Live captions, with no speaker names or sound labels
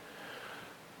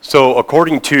So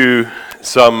according to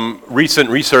some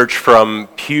recent research from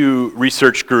Pew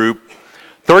Research Group,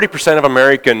 30% of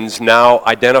Americans now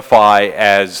identify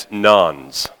as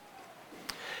nuns.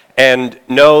 And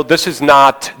no, this is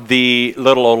not the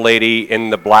little old lady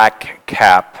in the black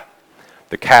cap,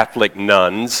 the Catholic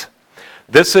nuns.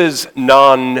 This is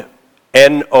non,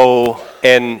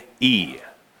 N-O-N-E.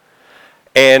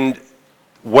 And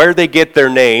where they get their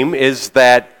name is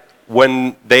that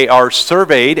when they are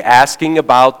surveyed asking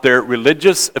about their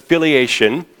religious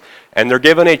affiliation, and they're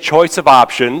given a choice of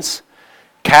options,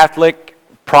 Catholic,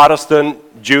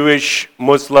 Protestant, Jewish,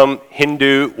 Muslim,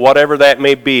 Hindu, whatever that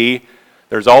may be,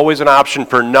 there's always an option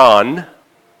for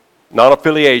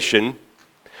non-affiliation.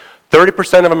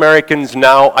 30% of Americans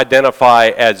now identify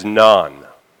as non.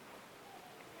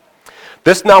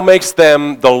 This now makes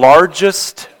them the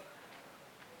largest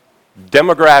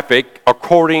demographic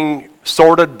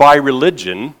sorted by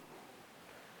religion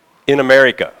in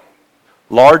America,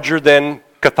 larger than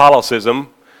Catholicism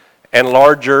and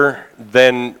larger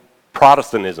than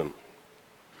Protestantism.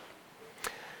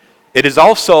 It is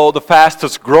also the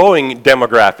fastest growing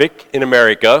demographic in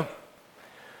America.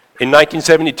 In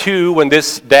 1972, when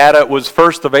this data was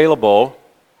first available,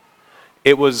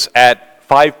 it was at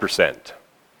 5%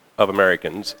 of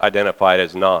Americans identified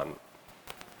as non.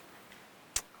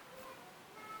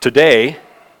 Today,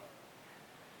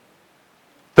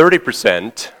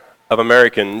 30% of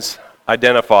Americans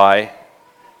identify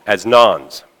as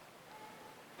nons.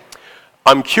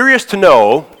 I'm curious to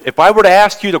know, if I were to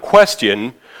ask you the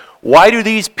question, why do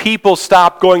these people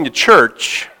stop going to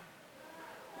church,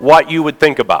 what you would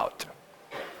think about.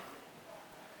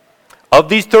 Of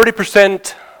these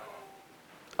 30%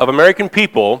 of American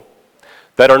people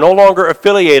that are no longer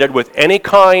affiliated with any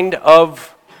kind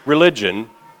of religion,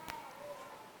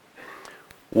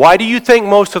 why do you think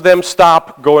most of them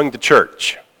stop going to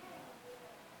church?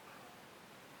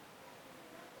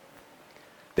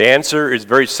 The answer is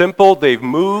very simple. They've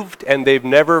moved and they've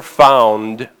never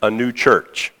found a new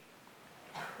church.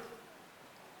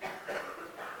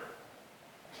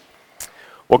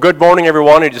 Well, good morning,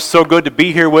 everyone. It is so good to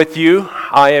be here with you.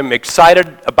 I am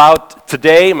excited about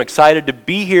today. I'm excited to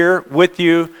be here with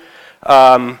you,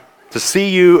 to see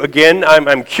you again.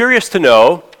 I'm curious to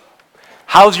know,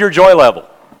 how's your joy level?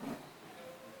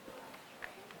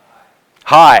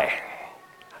 High.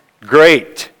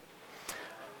 Great.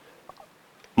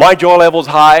 My joy level's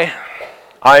high.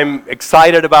 I'm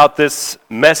excited about this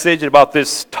message, about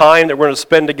this time that we're going to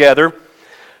spend together.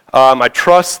 I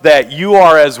trust that you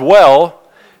are as well.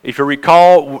 If you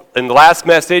recall, in the last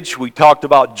message, we talked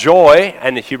about joy,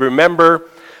 and if you remember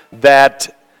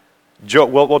that,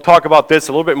 we'll talk about this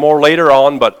a little bit more later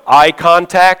on, but eye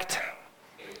contact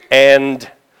and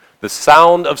the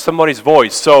sound of somebody's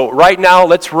voice. So right now,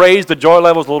 let's raise the joy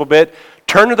levels a little bit.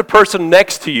 Turn to the person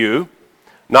next to you,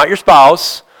 not your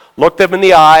spouse, look them in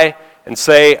the eye and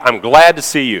say, I'm glad to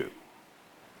see you.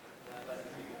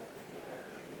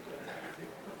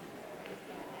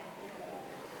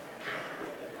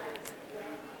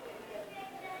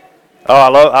 Oh,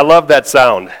 I love that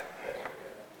sound.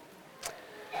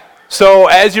 So,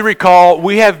 as you recall,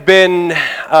 we have been,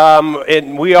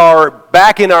 we are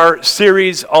back in our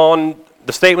series on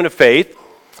the statement of faith.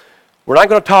 We're not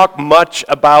going to talk much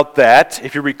about that.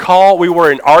 If you recall, we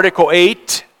were in Article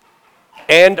 8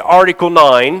 and Article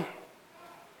 9.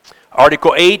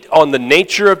 Article 8 on the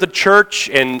nature of the church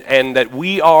and that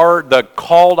we are the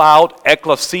called out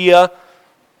ecclesia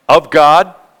of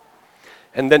God.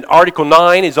 And then Article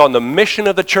 9 is on the mission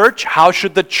of the church. How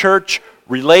should the church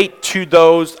relate to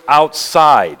those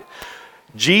outside?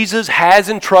 Jesus has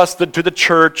entrusted to the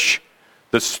church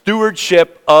the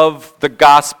stewardship of the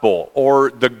gospel, or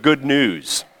the good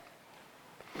news.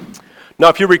 Now,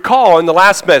 if you recall, in the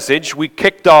last message, we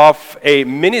kicked off a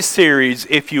mini-series,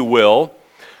 if you will,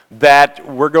 that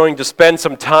we're going to spend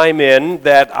some time in,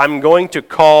 that I'm going to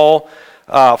call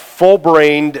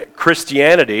Full-Brained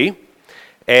Christianity.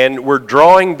 And we're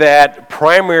drawing that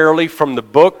primarily from the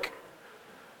book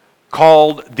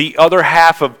called The Other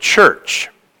Half of Church.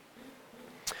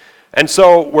 And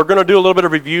so we're going to do a little bit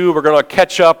of review. We're going to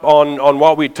catch up on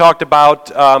what we talked about.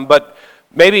 But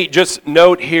maybe just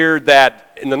note here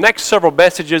that in the next several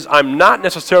messages, I'm not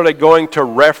necessarily going to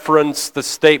reference the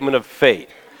statement of faith,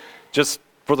 just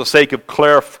for the sake of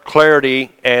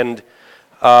clarity and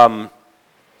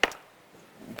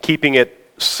keeping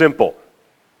it simple.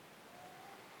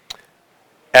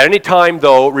 At any time,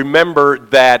 though, remember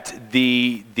that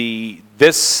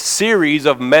this series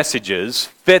of messages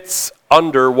fits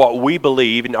under what we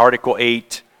believe in Article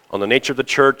 8 on the nature of the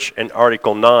church and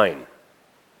Article 9.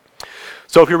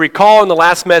 So if you recall in the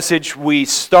last message, we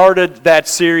started that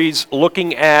series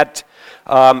looking at,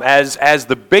 as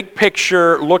the big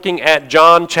picture, looking at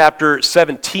John chapter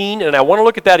 17. And I want to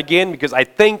look at that again because I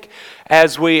think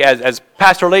as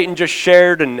Pastor Layton just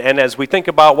shared and as we think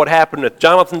about what happened at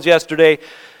Jonathan's yesterday,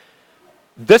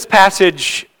 this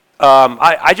passage,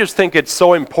 I just think it's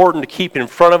so important to keep in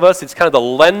front of us. It's kind of the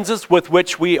lenses with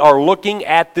which we are looking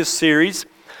at this series.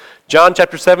 John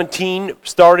chapter 17,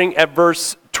 starting at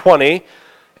verse 20.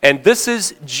 And this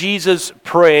is Jesus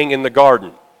praying in the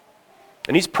garden.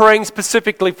 And he's praying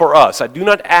specifically for us. I do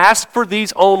not ask for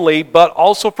these only, but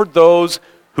also for those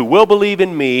who will believe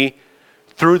in me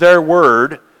through their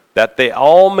word, that they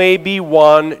all may be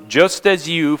one, just as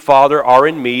you, Father, are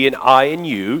in me and I in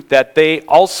you, that they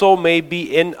also may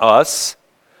be in us,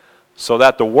 so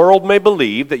that the world may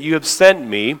believe that you have sent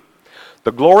me.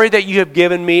 The glory that you have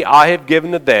given me, I have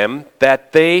given to them,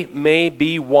 that they may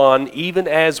be one, even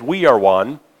as we are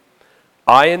one.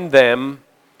 I in them,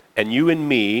 and you in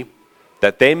me,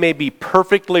 that they may be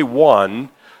perfectly one,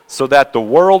 so that the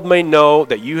world may know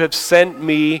that you have sent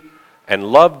me and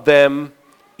loved them,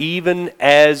 even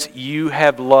as you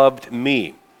have loved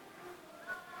me.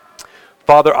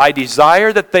 Father, I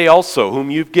desire that they also,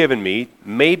 whom you've given me,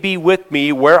 may be with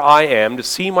me where I am, to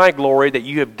see my glory that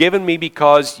you have given me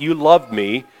because you loved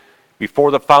me before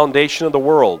the foundation of the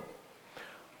world.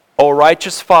 O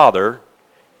righteous Father,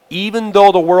 even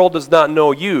though the world does not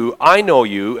know you, I know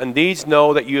you, and these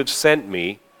know that you have sent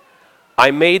me.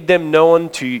 I made them known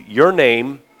to your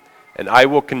name, and I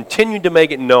will continue to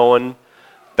make it known,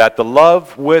 that the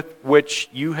love with which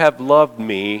you have loved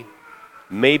me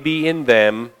may be in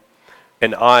them,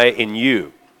 and I in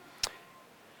you.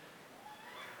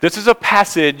 This is a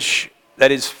passage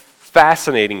that is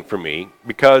fascinating for me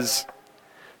because,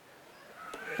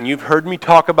 and you've heard me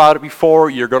talk about it before,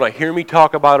 you're going to hear me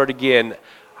talk about it again.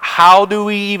 How do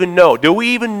we even know? Do we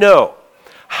even know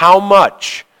how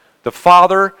much the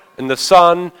Father and the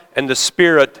Son and the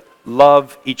Spirit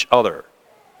love each other?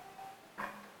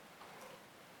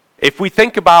 If we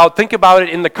think about it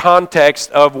in the context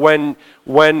of when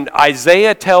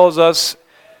Isaiah tells us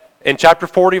in chapter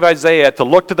 40 of Isaiah to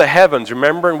look to the heavens,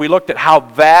 remember, and we looked at how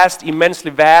vast, immensely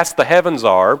vast the heavens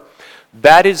are.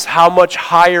 That is how much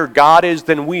higher God is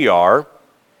than we are.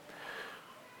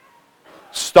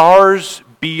 Stars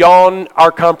beyond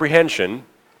our comprehension.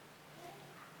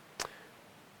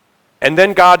 And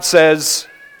then God says,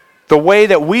 the way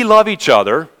that we love each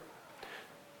other,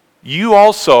 you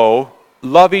also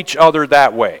love each other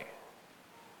that way.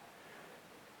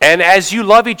 And as you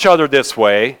love each other this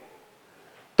way,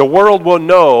 the world will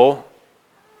know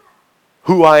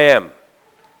who I am.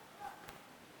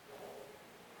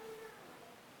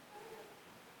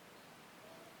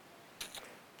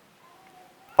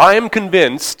 I am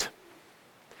convinced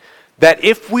that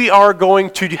if we are going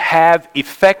to have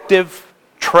effective,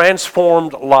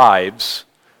 transformed lives,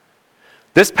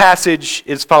 this passage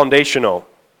is foundational.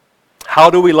 How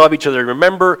do we love each other?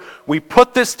 Remember, we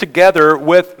put this together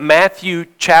with Matthew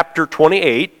chapter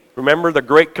 28. Remember the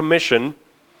Great Commission.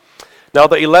 Now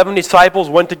the 11 disciples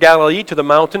went to Galilee, to the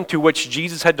mountain to which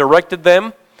Jesus had directed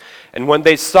them. And when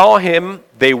they saw him,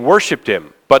 they worshipped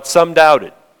him, but some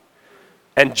doubted.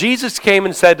 And Jesus came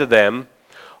and said to them,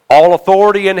 all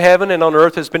authority in heaven and on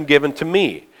earth has been given to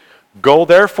me. Go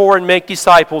therefore and make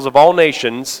disciples of all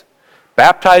nations,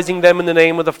 baptizing them in the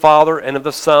name of the Father and of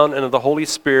the Son and of the Holy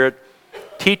Spirit,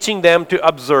 teaching them to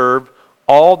observe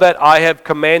all that I have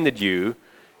commanded you.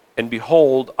 And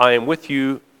behold, I am with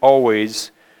you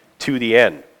always to the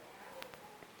end.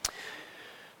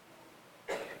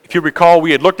 If you recall,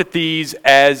 we had looked at these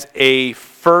as a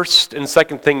first and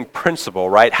second thing principle,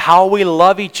 right? How we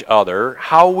love each other,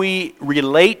 how we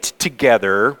relate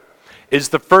together is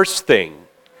the first thing.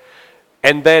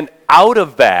 And then out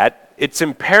of that, it's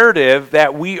imperative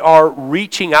that we are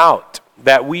reaching out,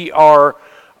 that we are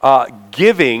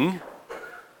giving,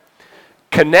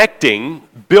 connecting,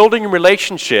 building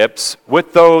relationships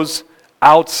with those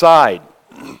outside.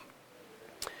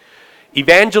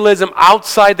 Evangelism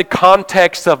outside the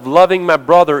context of loving my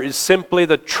brother is simply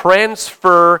the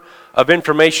transfer of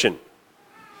information.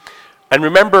 And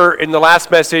remember, in the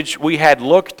last message, we had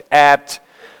looked at,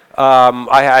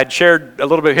 I had shared a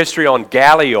little bit of history on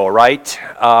Galileo, right?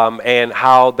 And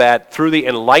how that through the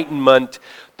Enlightenment,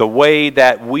 the way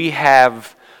that we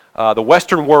have the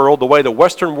Western world, the way the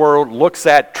Western world looks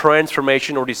at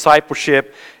transformation or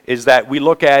discipleship is that we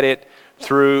look at it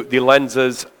through the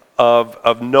lenses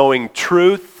of knowing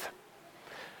truth,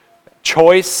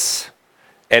 choice,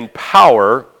 and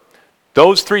power.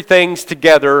 Those three things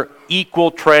together equal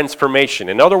transformation.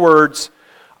 In other words,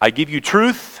 I give you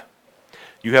truth,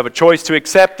 You have a choice to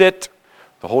accept it.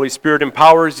 The Holy Spirit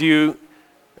empowers you,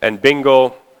 and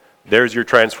bingo, there's your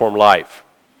transformed life.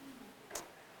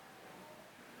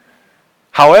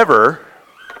 However,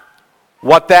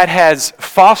 what that has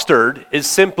fostered is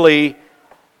simply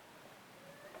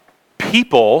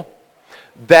people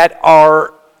that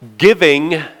are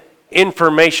giving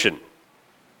information,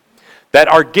 that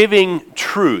are giving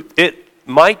truth. It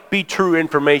might be true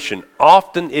information.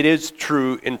 Often it is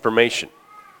true information.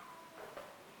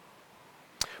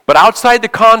 But outside the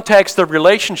context of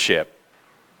relationship,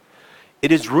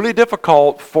 it is really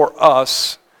difficult for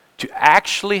us to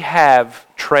actually have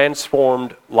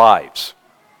transformed lives.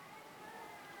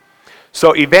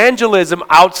 So evangelism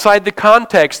outside the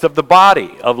context of the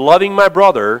body, of loving my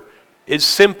brother, is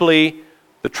simply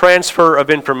the transfer of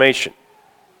information.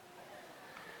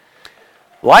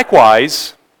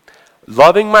 Likewise,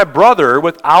 loving my brother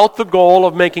without the goal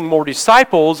of making more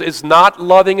disciples is not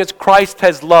loving as Christ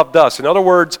has loved us. In other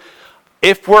words,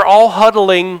 if we're all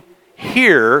huddling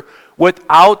here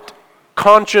without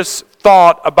conscious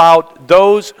thought about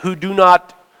those who do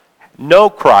not know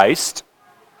Christ,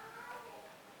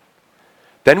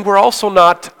 then we're also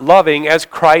not loving as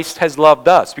Christ has loved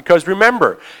us. Because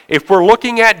remember, if we're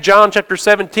looking at John chapter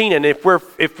 17, and if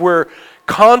we're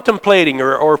contemplating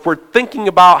or if we're thinking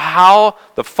about how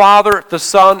the Father, the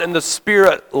Son, and the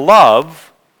Spirit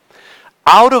love,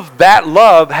 out of that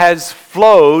love has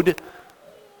flowed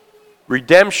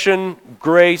redemption,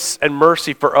 grace, and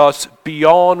mercy for us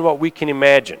beyond what we can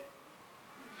imagine.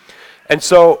 And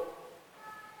so,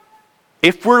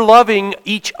 if we're loving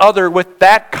each other with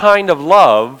that kind of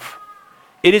love,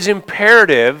 it is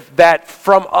imperative that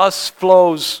from us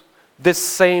flows this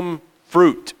same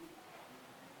fruit.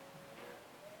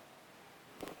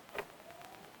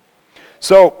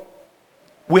 So,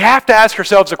 we have to ask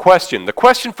ourselves a question. The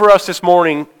question for us this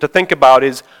morning to think about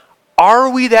is, are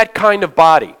we that kind of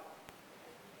body?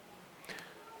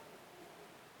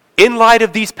 In light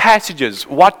of these passages,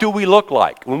 what do we look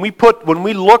like? When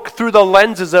we look through the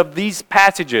lenses of these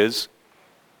passages,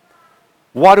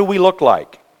 what do we look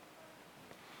like?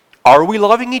 Are we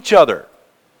loving each other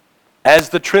as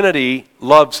the Trinity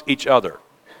loves each other?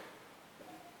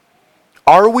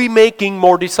 Are we making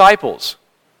more disciples?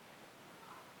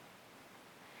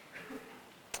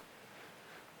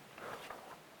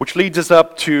 Which leads us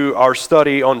up to our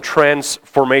study on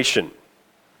transformation.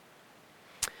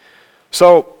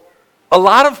 So, a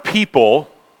lot of people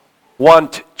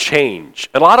want change.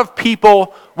 A lot of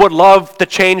people would love to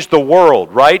change the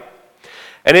world, right?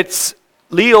 And it's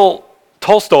Leo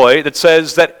Tolstoy that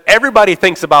says that everybody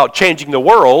thinks about changing the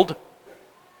world,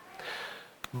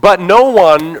 but no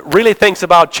one really thinks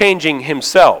about changing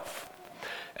himself.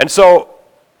 And so,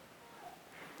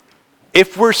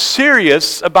 if we're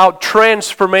serious about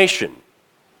transformation,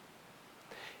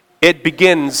 it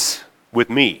begins with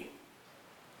me.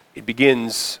 It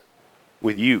begins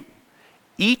with you.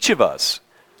 Each of us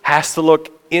has to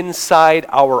look inside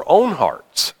our own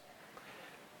hearts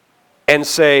and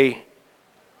say,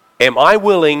 am I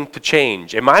willing to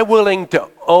change? Am I willing to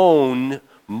own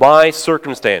my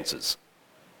circumstances?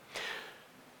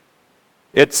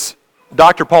 It's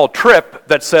Dr. Paul Tripp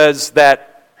that says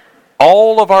that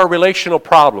all of our relational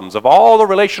problems, of all the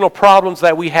relational problems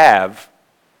that we have,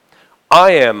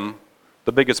 I am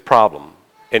the biggest problem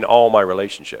in all my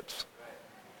relationships.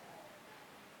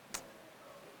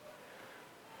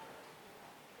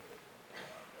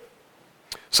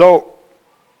 So,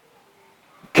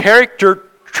 character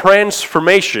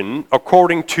transformation,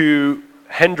 according to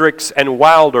Hendricks and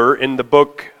Wilder in the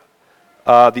book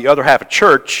The Other Half of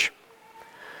Church,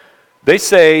 they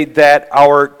say that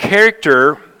our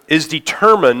character is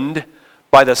determined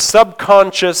by the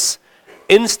subconscious,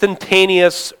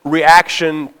 instantaneous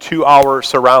reaction to our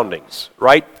surroundings,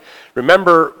 right?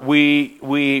 Remember,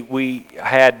 we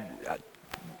had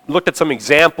looked at some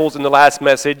examples in the last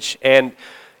message, and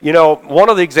you know, one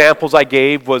of the examples I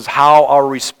gave was how our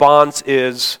response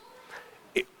is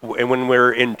when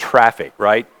we're in traffic,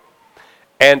 right?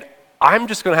 And I'm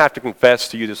just going to have to confess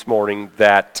to you this morning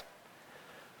that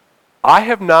I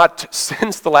have not,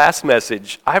 since the last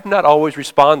message, I have not always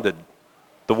responded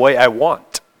the way I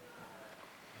want.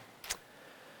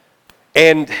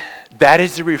 And that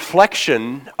is a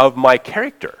reflection of my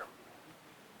character.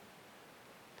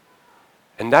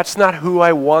 And that's not who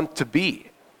I want to be.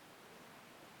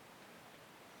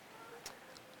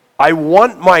 I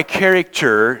want my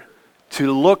character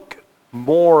to look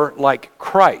more like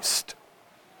Christ.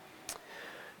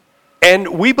 And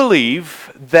we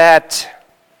believe that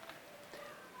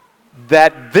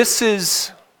this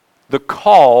is the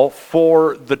call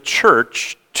for the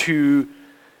church to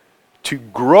to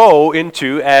grow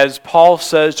into, as Paul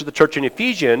says to the church in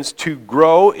Ephesians, to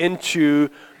grow into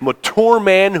mature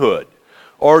manhood,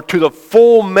 or to the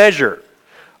full measure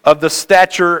of the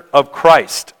stature of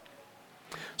Christ,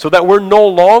 so that we're no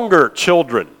longer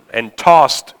children and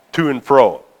tossed to and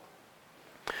fro.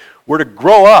 We're to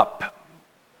grow up,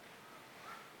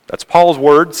 that's Paul's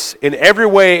words, in every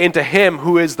way into Him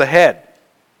who is the head.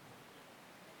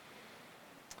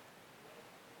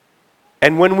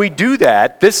 And when we do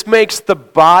that, this makes the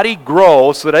body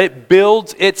grow so that it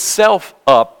builds itself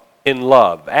up in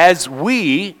love. As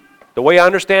we, the way I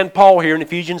understand Paul here in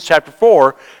Ephesians chapter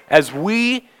 4, as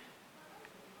we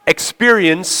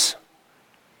experience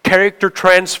character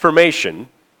transformation,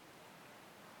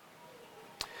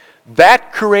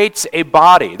 that creates a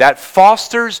body, that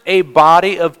fosters a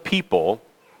body of people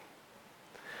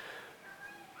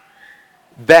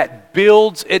that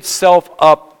builds itself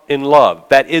up in love,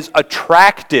 that is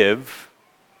attractive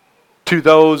to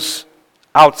those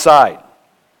outside.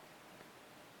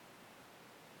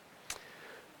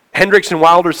 Hendricks and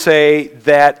Wilder say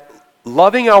that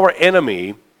loving our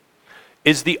enemy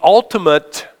is the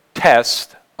ultimate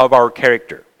test of our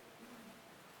character.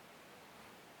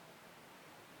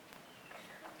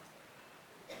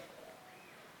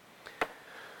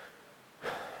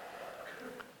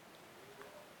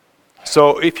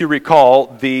 So if you recall,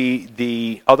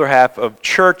 the other half of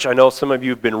church, I know some of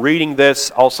you have been reading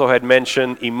this, also had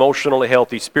mentioned emotionally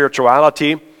healthy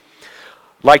spirituality. I'd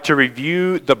like to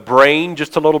review the brain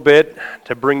just a little bit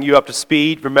to bring you up to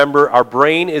speed. Remember, our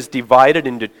brain is divided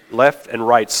into left and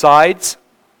right sides.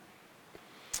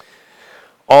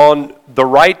 On the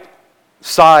right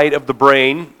side of the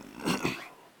brain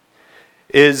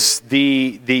is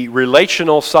the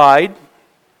relational side,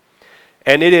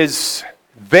 and it is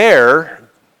there,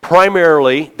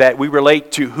 primarily, that we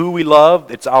relate to who we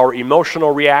love. It's our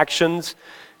emotional reactions.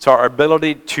 It's our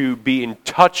ability to be in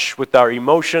touch with our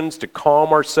emotions, to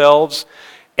calm ourselves.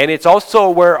 And it's also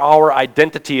where our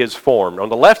identity is formed. On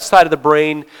the left side of the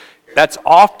brain, that's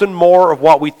often more of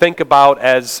what we think about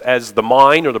as the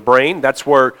mind or the brain. That's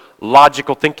where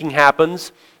logical thinking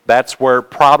happens. That's where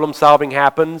problem solving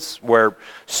happens, where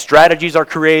strategies are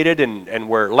created, and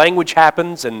where language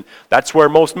happens, and that's where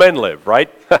most men live,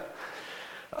 right?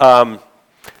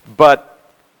 But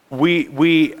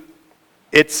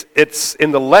it's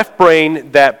in the left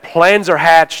brain that plans are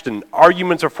hatched and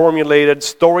arguments are formulated,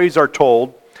 stories are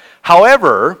told.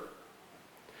 However,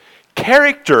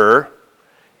 character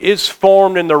is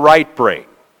formed in the right brain.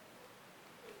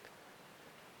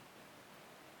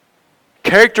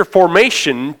 Character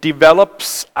formation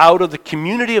develops out of the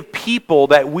community of people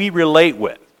that we relate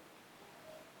with,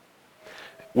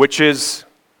 which is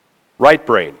right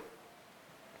brain.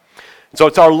 So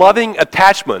it's our loving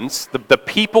attachments, the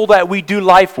people that we do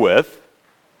life with,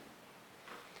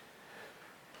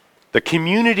 the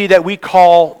community that we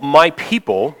call my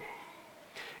people.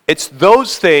 It's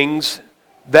those things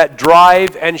that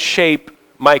drive and shape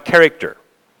my character.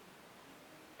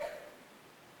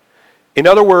 In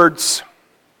other words,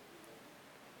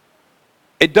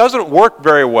 it doesn't work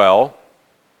very well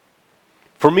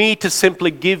for me to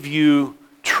simply give you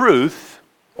truth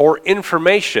or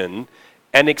information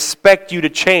and expect you to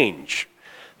change.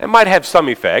 It might have some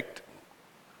effect,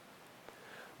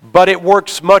 but it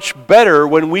works much better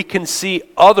when we can see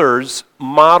others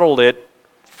model it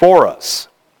for us.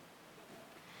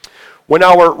 When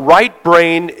our right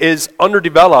brain is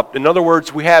underdeveloped, in other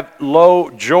words, we have low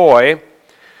joy,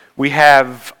 we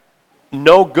have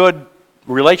no good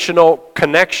relational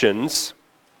connections,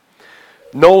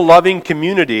 no loving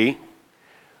community,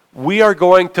 we are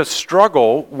going to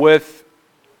struggle with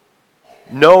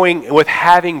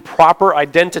having proper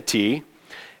identity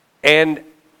and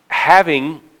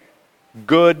having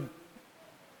good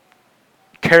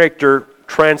character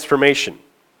transformation.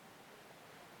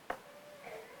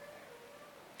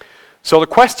 So the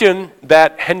question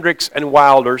that Hendricks and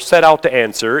Wilder set out to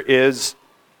answer is,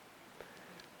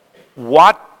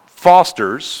 what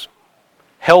fosters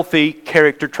healthy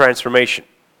character transformation?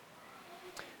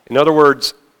 In other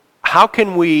words,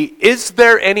 is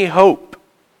there any hope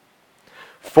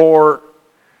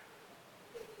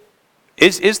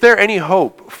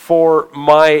for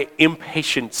my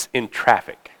impatience in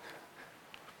traffic?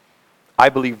 I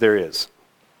believe there is.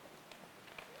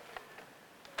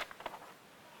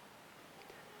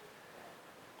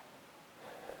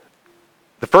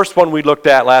 The first one we looked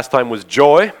at last time was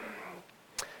joy.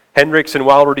 Hendricks and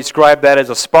Wilder described that as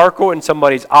a sparkle in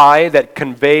somebody's eye that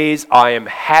conveys, I am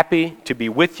happy to be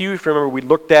with you. If you remember, we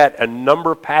looked at a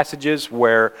number of passages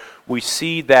where we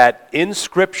see that in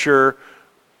Scripture,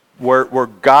 where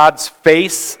God's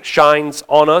face shines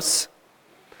on us,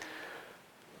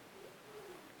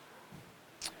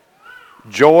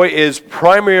 Joy is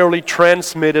primarily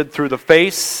transmitted through the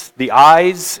face, the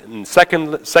eyes, and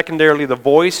secondarily the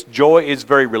voice. Joy is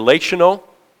very relational.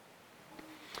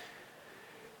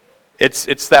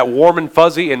 It's that warm and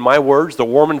fuzzy, in my words, the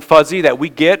warm and fuzzy that we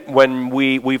get when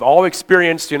we've all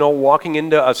experienced, walking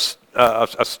into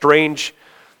a strange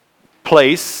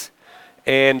place,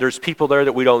 and there's people there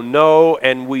that we don't know,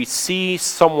 and we see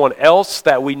someone else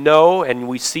that we know, and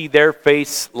we see their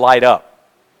face light up.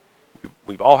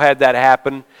 We've all had that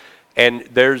happen, and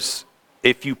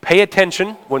if you pay attention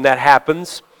when that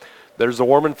happens, there's a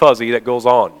warm and fuzzy that goes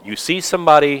on. You see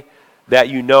somebody that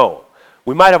you know.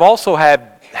 We might have also had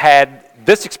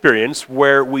this experience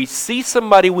where we see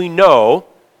somebody we know,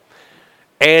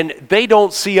 and they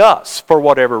don't see us for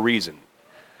whatever reason.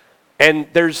 And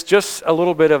there's just a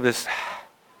little bit of this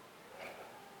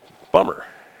bummer.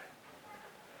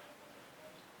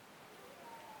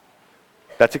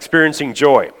 That's experiencing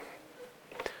joy.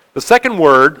 The second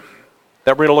word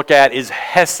that we're going to look at is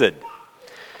Hesed.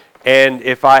 And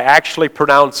if I actually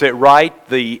pronounce it right,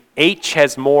 the H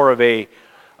has more of a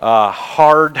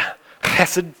hard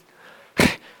Hesed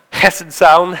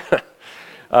sound.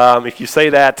 If you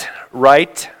say that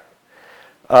right,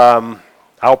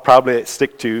 I'll probably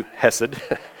stick to Hesed.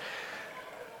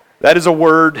 That is a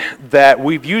word that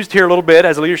we've used here a little bit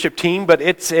as a leadership team, but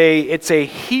it's a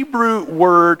Hebrew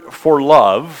word for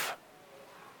love.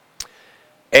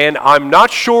 And I'm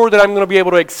not sure that I'm going to be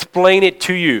able to explain it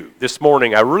to you this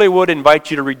morning. I really would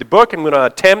invite you to read the book. I'm going to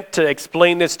attempt to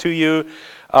explain this to you.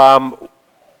 A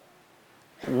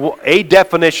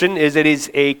definition is it is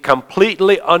a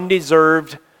completely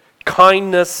undeserved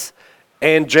kindness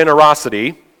and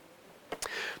generosity.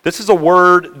 This is a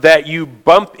word that you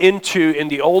bump into in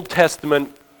the Old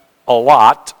Testament a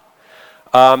lot.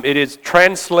 It is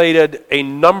translated a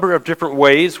number of different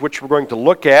ways, which we're going to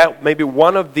look at. Maybe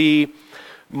one of the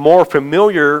more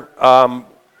familiar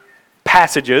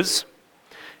passages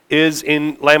is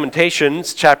in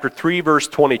Lamentations chapter 3, verse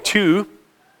 22.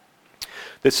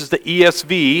 This is the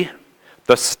ESV.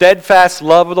 The steadfast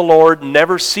love of the Lord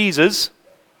never ceases.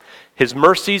 His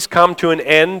mercies come to an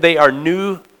end. They are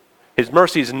new. His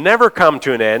mercies never come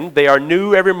to an end. They are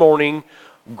new every morning.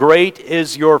 Great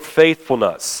is your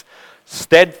faithfulness.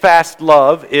 Steadfast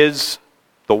love is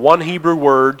the one Hebrew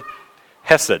word,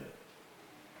 Hesed.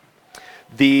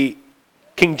 The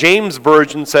King James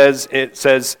Version says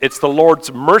it's the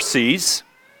Lord's mercies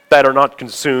that are not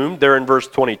consumed. They're in verse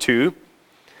 22.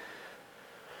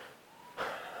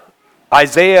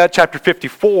 Isaiah chapter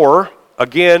 54,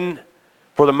 again,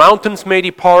 for the mountains may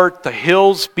depart, the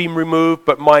hills be removed,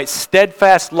 but my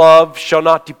steadfast love shall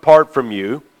not depart from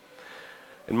you,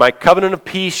 and my covenant of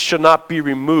peace shall not be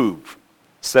removed,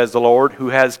 says the Lord, who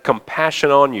has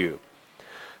compassion on you.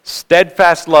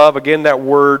 Steadfast love, again that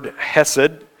word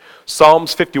Hesed.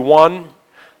 Psalms 51,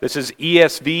 this is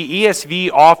ESV.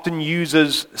 ESV often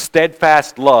uses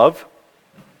steadfast love.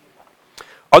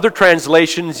 Other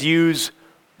translations use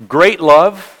great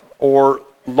love or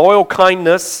loyal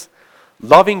kindness,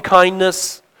 loving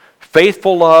kindness,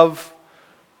 faithful love,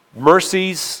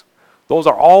 mercies. Those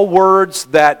are all words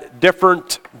that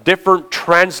different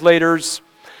translators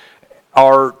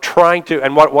are trying to,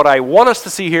 and what I want us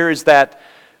to see here is that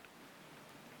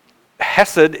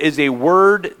Hesed is a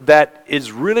word that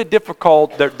is really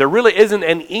difficult. There really isn't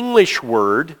an English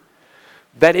word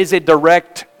that is a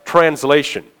direct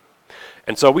translation.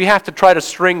 And so we have to try to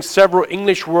string several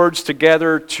English words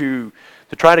together to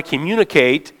try to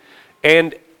communicate.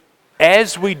 And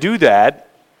as we do that,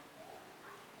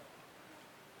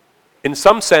 in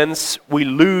some sense, we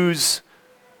lose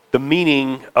the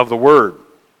meaning of the word.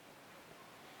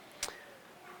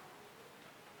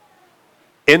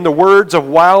 In the words of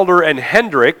Wilder and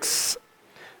Hendricks,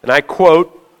 and I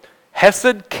quote,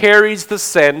 Hesed carries the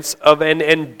sense of an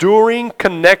enduring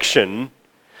connection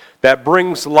that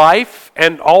brings life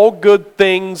and all good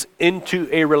things into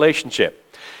a relationship.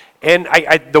 And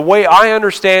the way I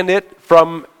understand it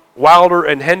from Wilder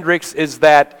and Hendricks is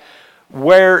that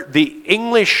where the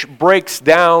English breaks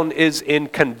down is in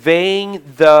conveying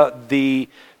the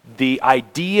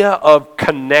idea of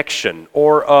connection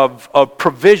or of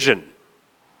provision.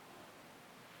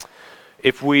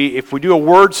 If we do a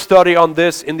word study on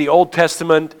this in the Old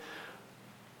Testament,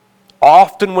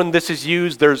 often when this is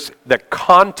used, there's the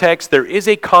context. There is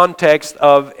a context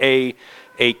of a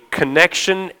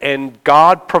connection and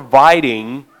God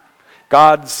providing,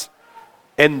 God's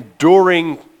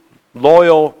enduring,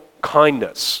 loyal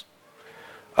kindness.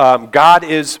 God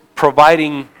is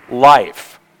providing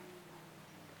life.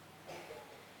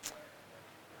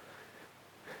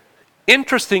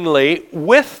 Interestingly,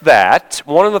 with that,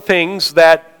 one of the things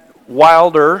that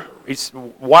Wilder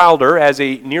Wilder, as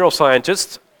a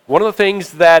neuroscientist, one of the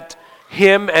things that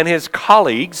him and his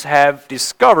colleagues have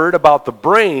discovered about the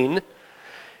brain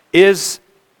is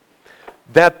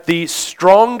that the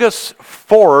strongest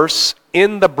force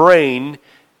in the brain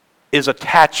is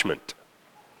attachment.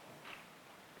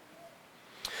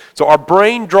 So our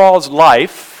brain draws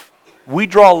life, we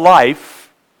draw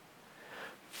life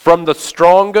from the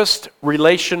strongest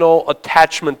relational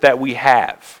attachment that we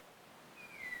have.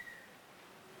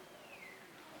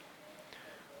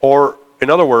 Or, in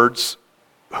other words,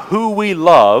 who we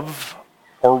love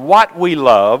or what we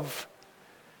love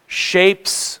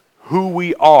shapes who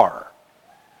we are.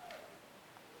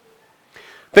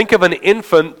 Think of an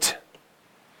infant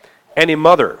and a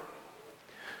mother.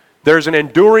 There's an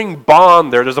enduring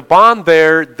bond there. There's a bond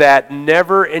there that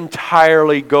never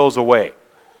entirely goes away.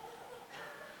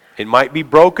 It might be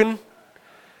broken.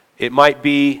 It might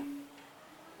be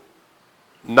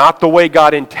not the way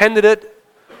God intended it.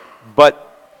 But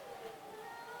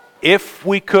if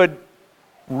we could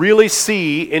really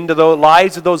see into the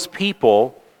lives of those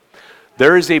people,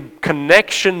 there is a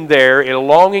connection there, a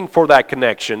longing for that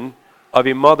connection of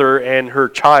a mother and her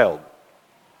child.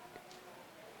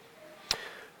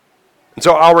 And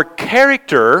so our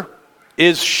character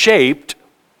is shaped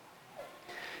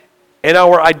and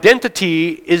our identity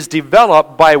is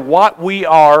developed by what we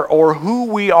are or who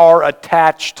we are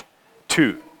attached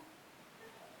to.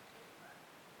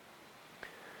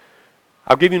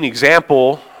 I'll give you an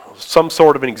example, some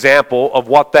sort of an example of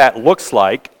what that looks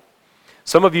like.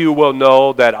 Some of you will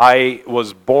know that I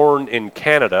was born in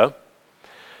Canada,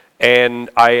 and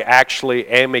I actually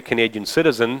am a Canadian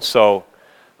citizen, so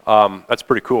that's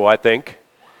pretty cool, I think.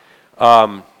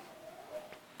 I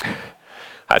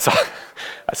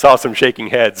saw some shaking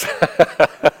heads.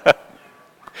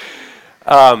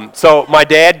 So my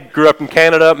dad grew up in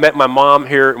Canada, met my mom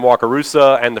here in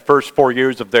Wakarusa, and the first 4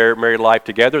 years of their married life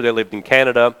together, they lived in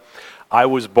Canada. I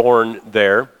was born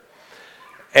there.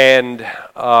 And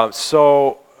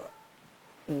so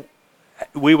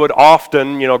we would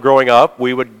often, growing up,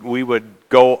 we would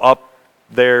go up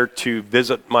there to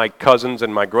visit my cousins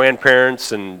and my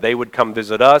grandparents, and they would come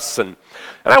visit us. And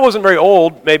I wasn't very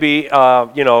old, maybe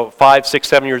 5, 6,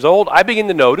 7 years old. I began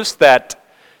to notice that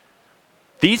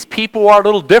these people are a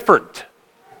little different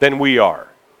than we are.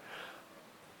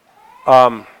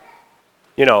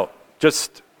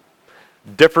 Just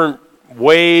different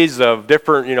ways of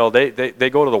different, they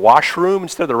go to the washroom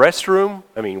instead of the restroom.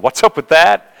 I mean, what's up with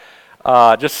that?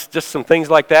 Just some things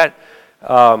like that.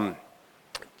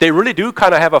 They really do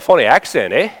kind of have a funny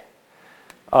accent, eh?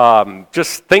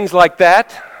 Just things like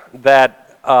that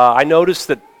I noticed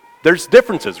that there's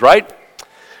differences, right?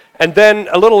 And then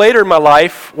a little later in my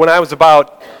life, when I was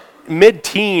about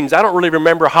mid-teens, I don't really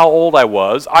remember how old I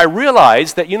was, I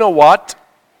realized that, you know what?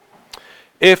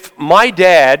 If my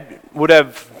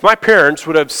parents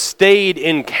would have stayed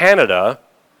in Canada,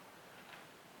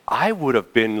 I would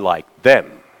have been like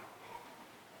them.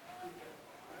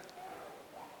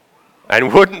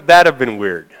 And wouldn't that have been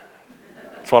weird?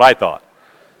 That's what I thought.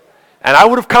 And I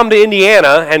would have come to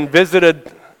Indiana and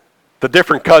visited the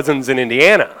different cousins in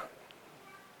Indiana.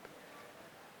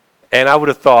 And I would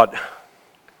have thought,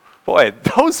 boy,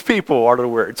 those people are the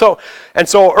weird. So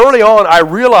early on, I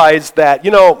realized that,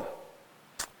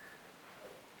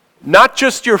 not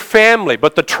just your family,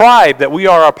 but the tribe that we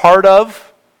are a part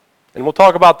of, and we'll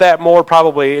talk about that more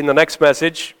probably in the next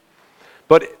message,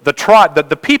 but the tribe,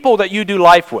 the people that you do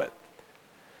life with,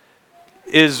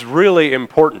 is really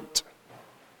important.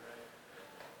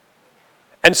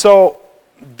 And so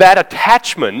that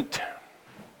attachment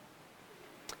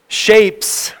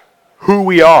shapes who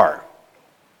we are.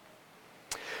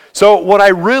 So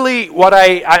I'm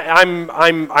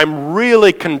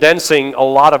really condensing a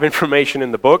lot of information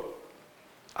in the book.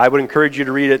 I would encourage you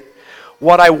to read it.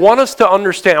 What I want us to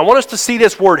understand, I want us to see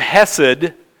this word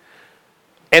Hesed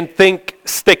and think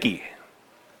sticky.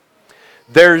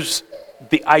 There's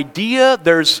the idea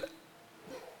that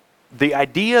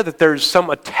there's some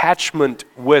attachment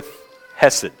with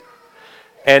Hesed.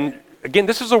 And again,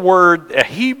 this is a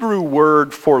Hebrew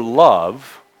word for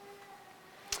love,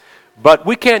 but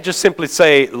we can't just simply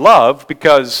say love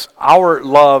because our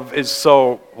love is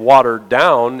so watered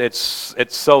down, it's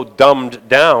so dumbed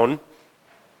down.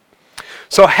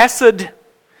 So Hesed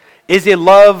is a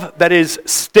love that is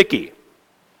sticky.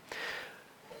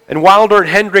 And Wilder and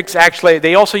Hendricks actually,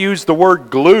 they also use the word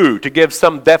glue to give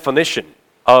some definition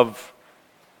of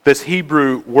this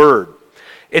Hebrew word.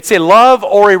 It's a love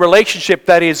or a relationship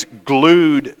that is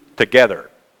glued together.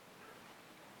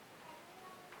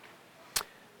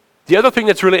 The other thing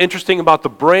that's really interesting about the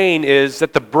brain is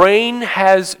that the brain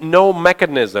has no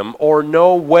mechanism or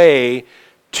no way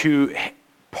to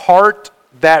part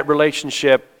that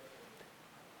relationship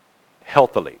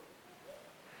healthily.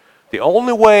 The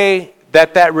only way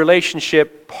that that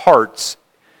relationship parts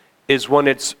is when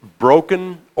it's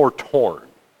broken or torn.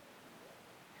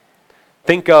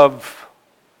 Think of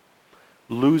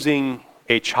losing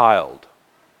a child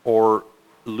or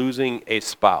losing a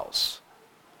spouse.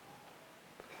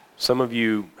 Some of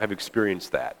you have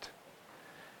experienced that.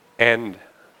 And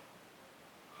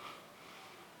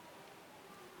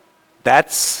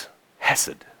that's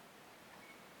Hesed.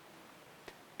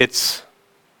 It's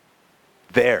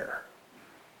there.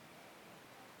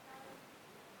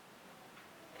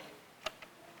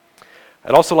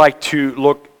 I'd also like to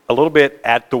look a little bit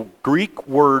at the Greek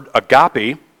word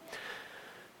agape.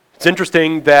 It's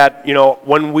interesting that,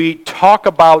 when we talk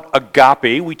about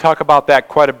agape, we talk about that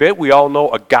quite a bit. We all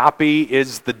know agape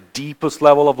is the deepest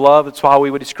level of love. That's how we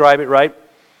would describe it, right?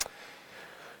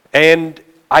 And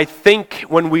I think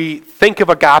when we think of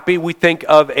agape, we think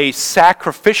of a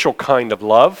sacrificial kind of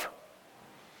love.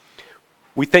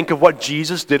 We think of what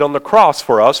Jesus did on the cross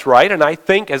for us, right? And I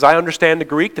think, as I understand the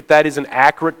Greek, that is an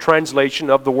accurate translation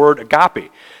of the word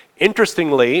agape.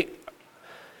 Interestingly,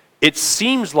 it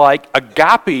seems like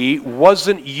agape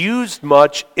wasn't used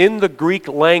much in the Greek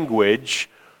language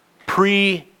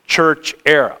pre-church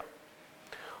era.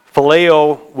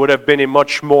 Phileo would have been a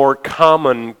much more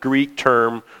common Greek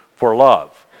term for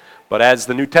love. But as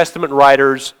the New Testament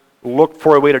writers looked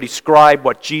for a way to describe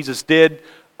what Jesus did,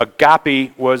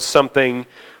 agape was something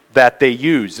that they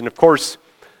used. And of course,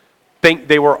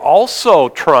 they were also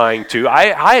trying to,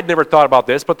 I had never thought about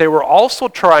this, but they were also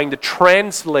trying to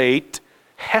translate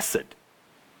Hesed.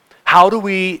 How do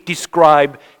we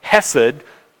describe Hesed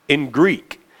in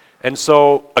Greek? And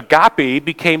so agape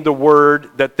became the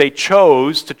word that they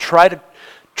chose to try to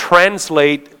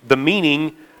translate the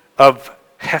meaning of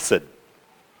Hesed.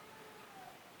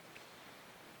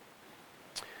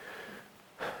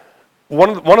 One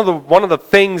of the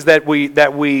things that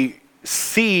we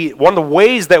see, one of the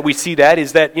ways that we see that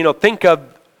is that, think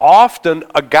of often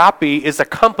agape is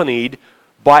accompanied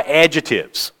by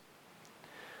adjectives.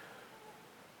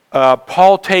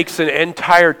 Paul takes an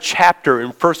entire chapter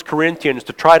in 1 Corinthians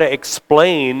to try to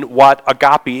explain what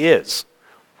agape is,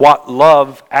 what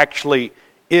love actually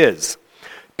is.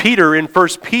 Peter, in 1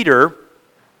 Peter,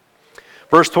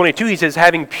 verse 22, he says,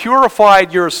 having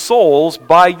purified your souls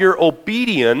by your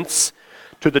obedience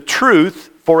to the truth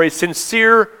for a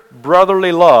sincere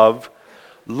brotherly love,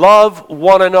 love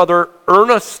one another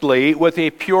earnestly with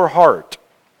a pure heart.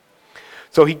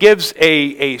 So he gives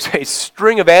a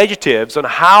string of adjectives on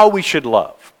how we should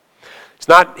love. It's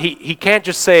not, he can't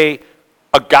just say,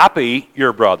 agape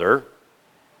your brother.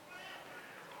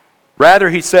 Rather,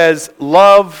 he says,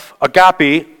 love,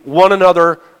 agape, one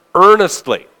another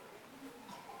earnestly.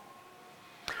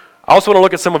 I also want to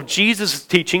look at some of Jesus'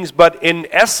 teachings, but in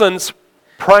essence,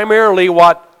 primarily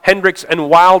what Hendricks and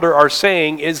Wilder are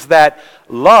saying is that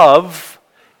love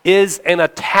is an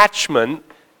attachment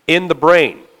in the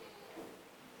brain.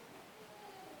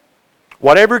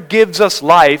 Whatever gives us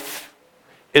life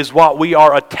is what we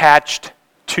are attached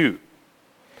to.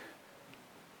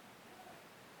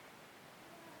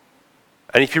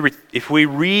 And if we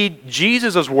read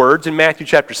Jesus' words in Matthew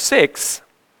chapter 6,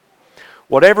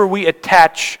 whatever we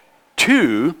attach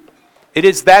to, it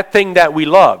is that thing that we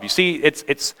love. You see,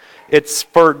 it's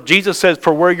for, Jesus says,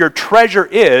 for where your treasure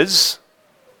is,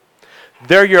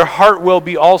 there your heart will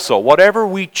be also. Whatever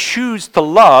we choose to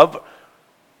love,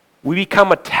 we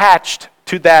become attached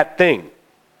to that thing.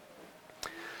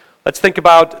 Let's think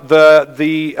about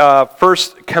the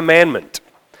first commandment.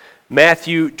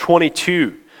 Matthew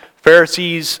 22.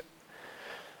 Pharisees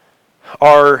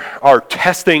are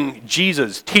testing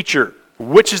Jesus, teacher,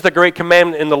 which is the great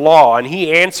commandment in the law? And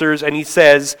he answers and he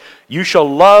says, you shall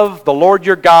love the Lord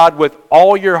your God with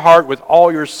all your heart, with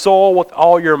all your soul, with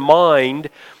all your mind.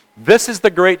 This is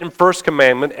the great and first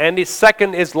commandment, and the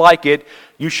second is like it.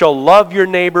 You shall love your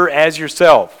neighbor as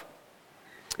yourself.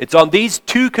 It's on these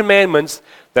two commandments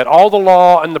that all the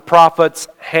law and the prophets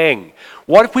hang.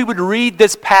 What if we would read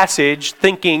this passage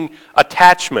thinking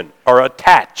attachment or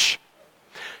attach?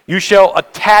 You shall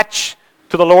attach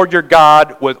to the Lord your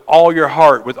God with all your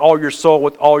heart, with all your soul,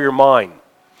 with all your mind.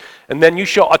 And then you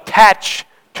shall attach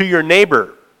to your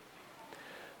neighbor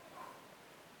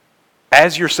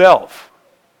as yourself.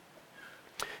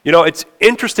 You know, it's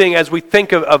interesting as we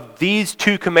think of these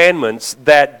two commandments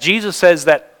that Jesus says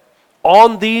that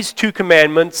on these two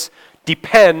commandments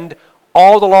depend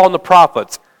all the law and the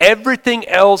prophets. Everything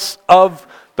else of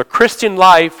the Christian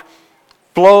life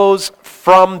flows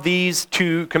from these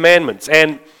two commandments.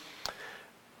 And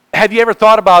have you ever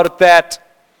thought about it that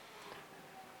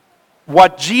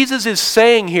what Jesus is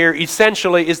saying here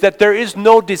essentially is that there is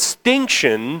no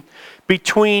distinction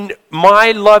between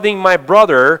my loving my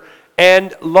brother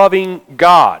and loving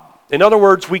God. In other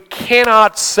words, we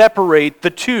cannot separate the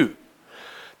two.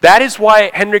 That is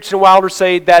why Hendricks and Wilder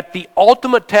say that the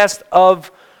ultimate test of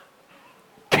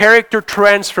character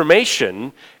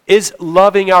transformation is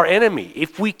loving our enemy.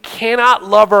 If we cannot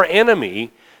love our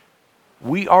enemy,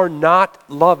 we are not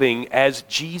loving as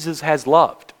Jesus has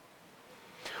loved.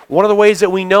 One of the ways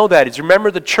that we know that is,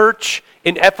 remember the church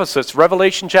in Ephesus,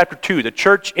 Revelation chapter 2, the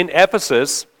church in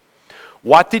Ephesus,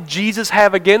 what did Jesus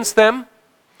have against them?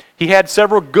 He had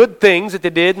several good things that they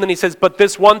did, and then he says, but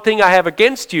this one thing I have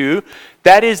against you,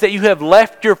 that is that you have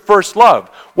left your first love.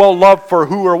 Well, love for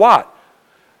who or what?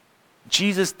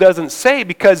 Jesus doesn't say,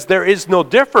 because there is no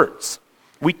difference.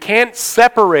 We can't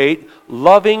separate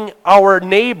loving our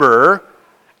neighbor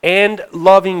and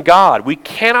loving God. We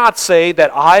cannot say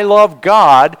that I love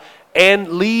God and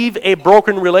leave a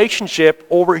broken relationship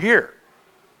over here.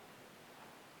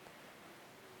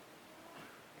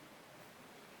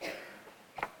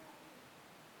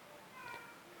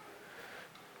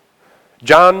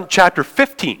 John chapter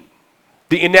 15,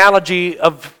 the analogy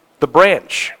of the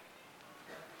branch.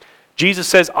 Jesus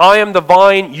says, I am the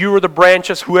vine, you are the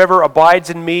branches. Whoever abides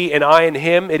in me and I in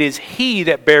him, it is he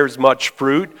that bears much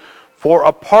fruit. For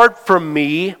apart from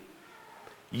me,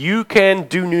 you can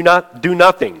do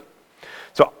nothing.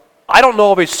 So I don't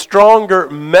know of a stronger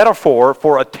metaphor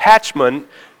for attachment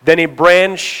than a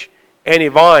branch and a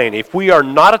vine. If we are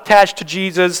not attached to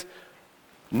Jesus,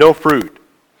 no fruit.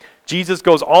 Jesus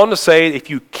goes on to say, if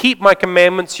you keep my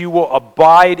commandments, you will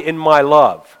abide in my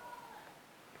love.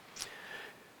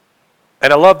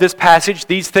 And I love this passage.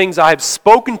 These things I have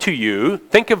spoken to you.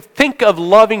 Think of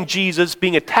loving Jesus,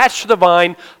 being attached to the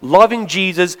vine, loving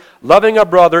Jesus, loving our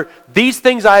brother. These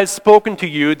things I have spoken to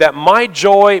you, that my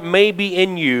joy may be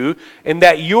in you, and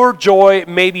that your joy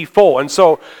may be full. And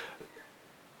so,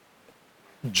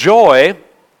 joy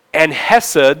and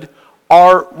Hesed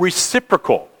are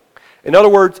reciprocal. In other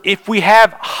words, if we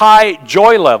have high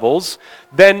joy levels,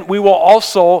 then we will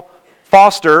also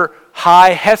foster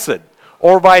high Hesed.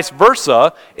 Or vice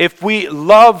versa, if we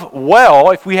love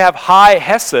well, if we have high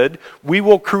Hesed, we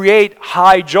will create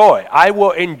high joy. I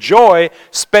will enjoy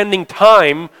spending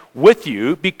time with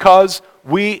you because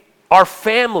we are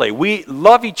family. We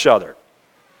love each other.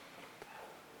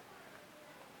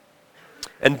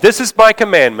 And this is my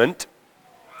commandment,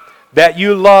 that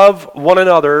you love one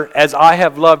another as I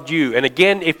have loved you. And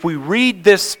again, if we read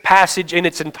this passage in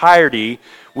its entirety,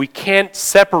 we can't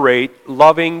separate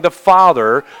loving the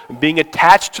Father, being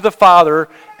attached to the Father,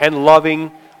 and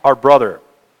loving our brother.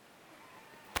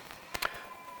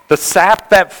 The sap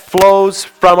that flows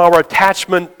from our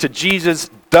attachment to Jesus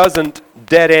doesn't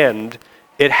dead end.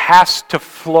 It has to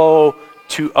flow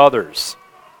to others.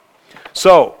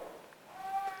 So,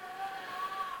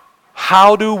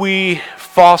 how do we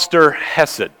foster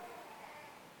Hesed?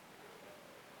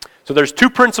 So there's two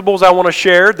principles I want to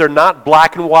share. They're not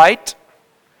black and white.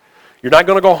 You're not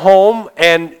going to go home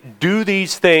and do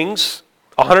these things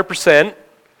 100%.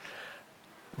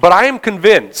 But I am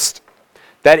convinced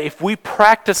that if we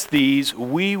practice these,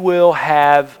 we will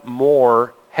have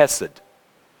more Hesed.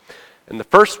 And the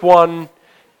first one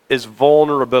is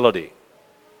vulnerability.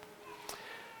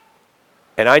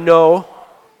 And I know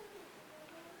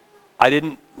I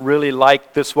didn't really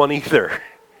like this one either.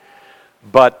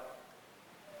 But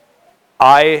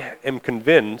I am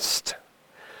convinced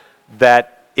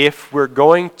that if we're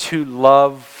going to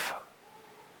love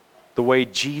the way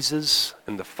Jesus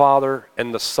and the Father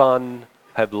and the Son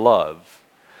have loved,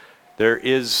 there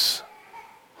is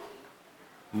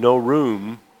no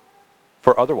room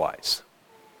for otherwise.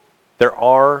 There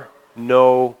are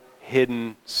no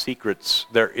hidden secrets.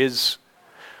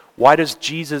 Why does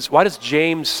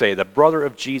James say, the brother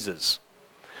of Jesus,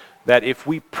 that if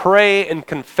we pray and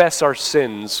confess our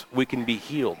sins, we can be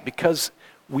healed? Because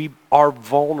we are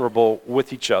vulnerable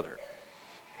with each other.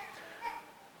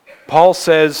 Paul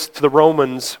says to the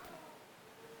Romans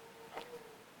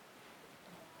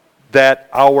that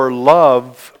our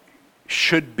love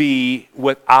should be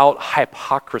without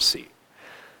hypocrisy.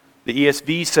 The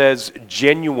ESV says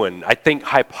genuine. I think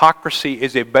hypocrisy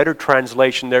is a better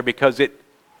translation there because it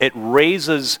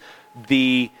raises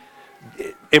the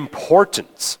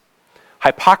importance.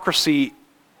 Hypocrisy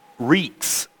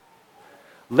reeks.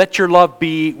 Let your love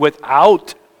be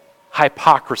without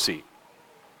hypocrisy.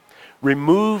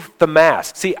 Remove the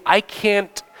mask. See,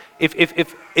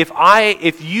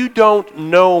 If you don't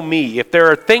know me, if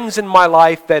there are things in my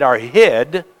life that are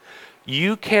hid,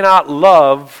 you cannot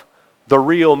love the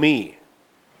real me.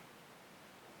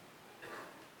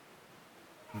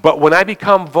 But when I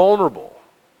become vulnerable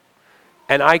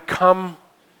and I come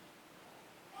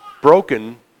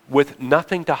broken with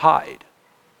nothing to hide,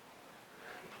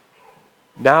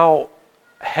 now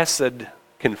Hesed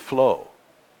can flow.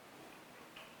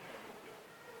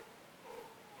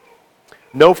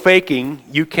 No faking.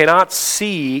 You cannot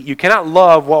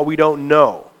love what we don't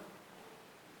know.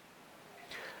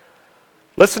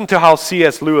 Listen to how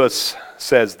C.S. Lewis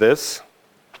says this.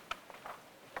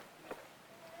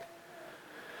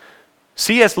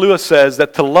 C.S. Lewis says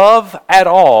that to love at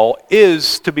all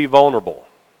is to be vulnerable.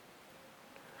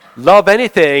 Love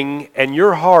anything and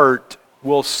your heart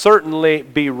will certainly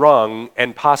be wrung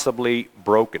and possibly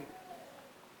broken.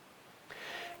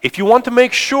 If you want to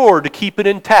make sure to keep it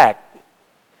intact,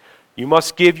 you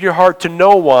must give your heart to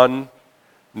no one,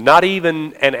 not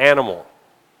even an animal.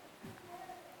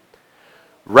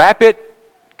 Wrap it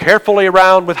carefully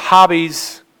around with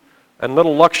hobbies and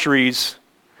little luxuries.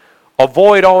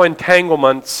 Avoid all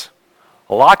entanglements.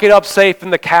 Lock it up safe in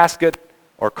the casket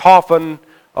or coffin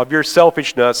of your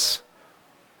selfishness.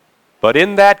 But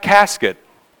in that casket,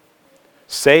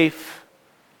 safe,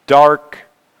 dark,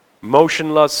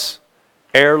 motionless,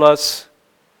 airless,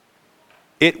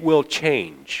 it will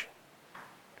change.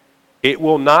 It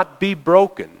will not be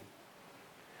broken,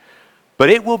 but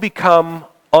it will become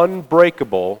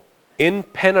unbreakable,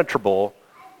 impenetrable,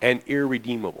 and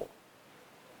irredeemable.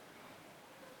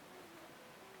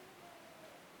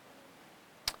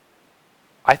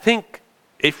 I think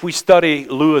if we study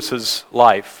Lewis's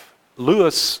life,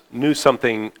 Lewis knew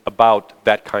something about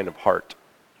that kind of heart.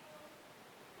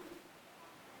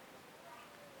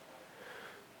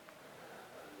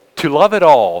 To love it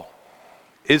all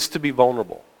is to be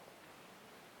vulnerable.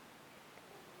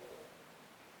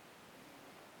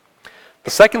 The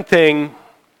second thing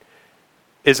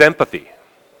is empathy.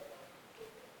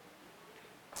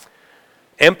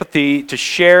 Empathy to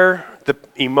share the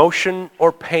emotion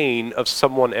or pain of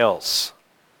someone else.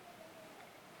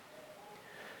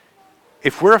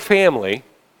 If we're a family,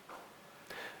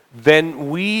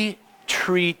 then we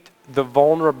treat the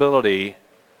vulnerability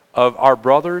of our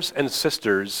brothers and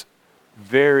sisters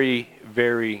very,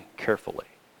 very carefully.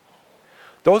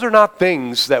 Those are not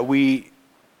things that we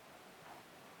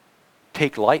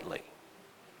take lightly.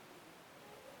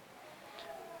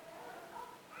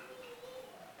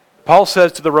 Paul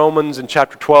says to the Romans in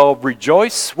chapter 12,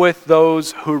 rejoice with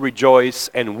those who rejoice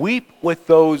and weep with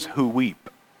those who weep.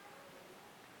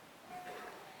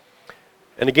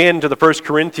 And again to the 1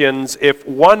 Corinthians, if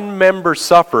one member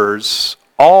suffers,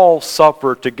 all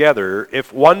suffer together.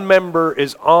 If one member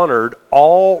is honored,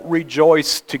 all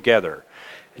rejoice together.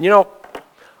 And you know,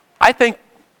 I think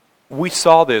we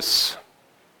saw this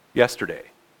yesterday.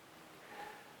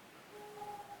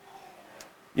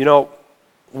 You know,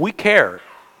 we care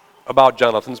about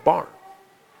Jonathan's barn.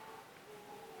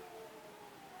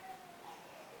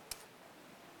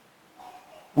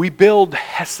 We build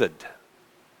Hesed,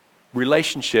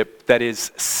 relationship that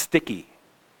is sticky,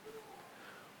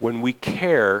 when we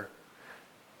care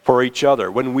for each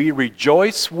other, when we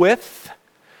rejoice with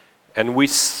and we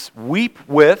weep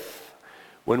with,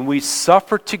 when we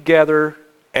suffer together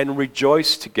and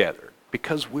rejoice together,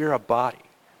 because we're a body,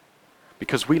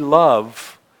 because we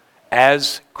love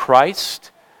as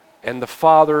Christ and the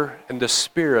Father and the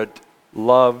Spirit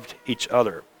loved each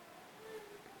other.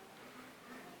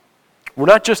 We're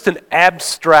not just an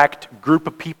abstract group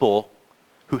of people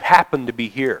who happen to be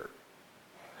here.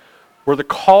 We're the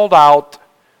called out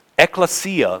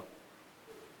ecclesia,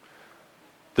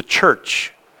 the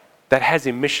church that has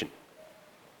a mission.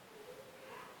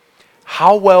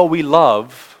 How well we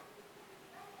love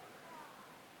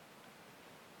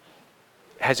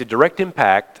has a direct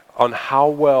impact on how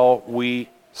well we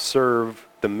serve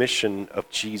the mission of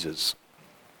Jesus.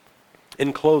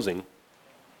 In closing,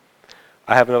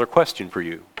 I have another question for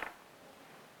you.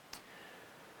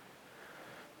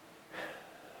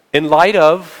 In light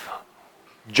of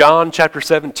John chapter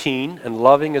 17 and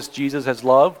loving as Jesus has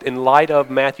loved, in light of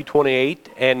Matthew 28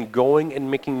 and going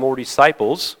and making more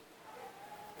disciples,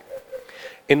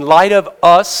 in light of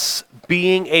us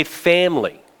being a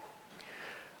family,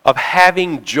 of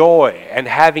having joy and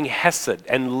having Hesed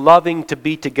and loving to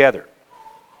be together,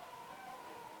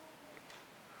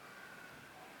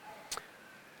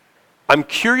 I'm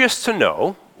curious to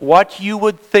know what you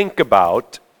would think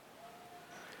about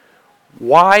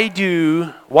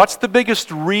what's the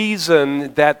biggest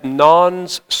reason that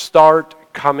nuns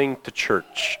start coming to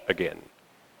church again?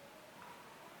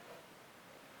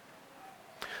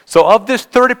 So of this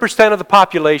 30% of the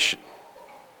population,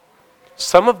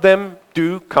 some of them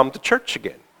do come to church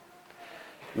again.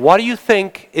 What do you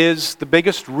think is the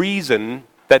biggest reason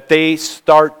that they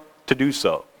start to do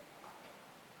so?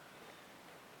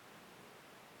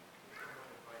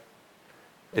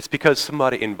 It's because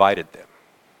somebody invited them.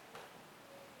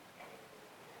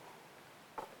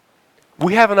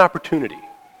 We have an opportunity.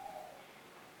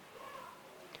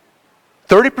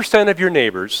 30% of your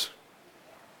neighbors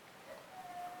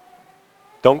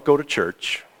don't go to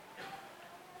church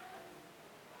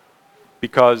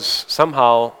because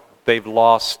somehow they've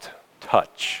lost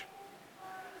touch.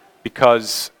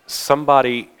 Because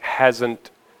somebody haven't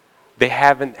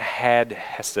had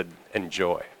Hesed and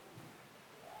joy.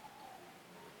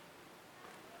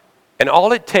 And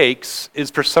all it takes is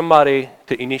for somebody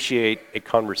to initiate a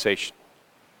conversation.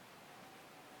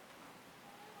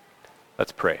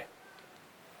 Let's pray.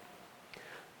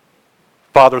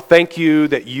 Father, thank you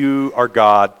that you are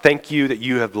God. Thank you that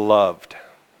you have loved.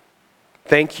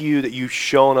 Thank you that you've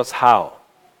shown us how.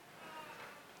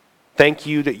 Thank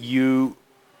you that you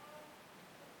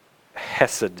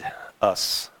Hesed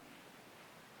us.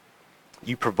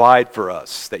 You provide for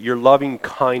us, that your loving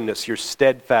kindness, your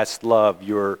steadfast love,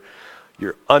 your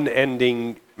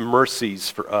unending mercies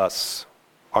for us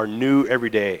are new every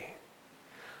day.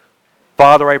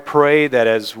 Father, I pray that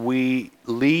as we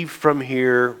leave from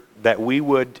here, that we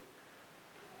would,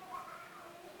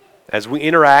 as we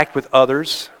interact with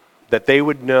others, that they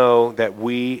would know that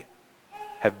we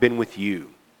have been with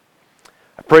you.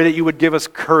 I pray that you would give us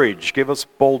courage, give us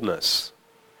boldness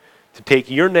to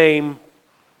take your name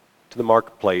to the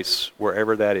marketplace,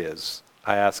 wherever that is.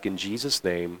 I ask in Jesus'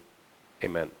 name,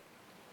 amen.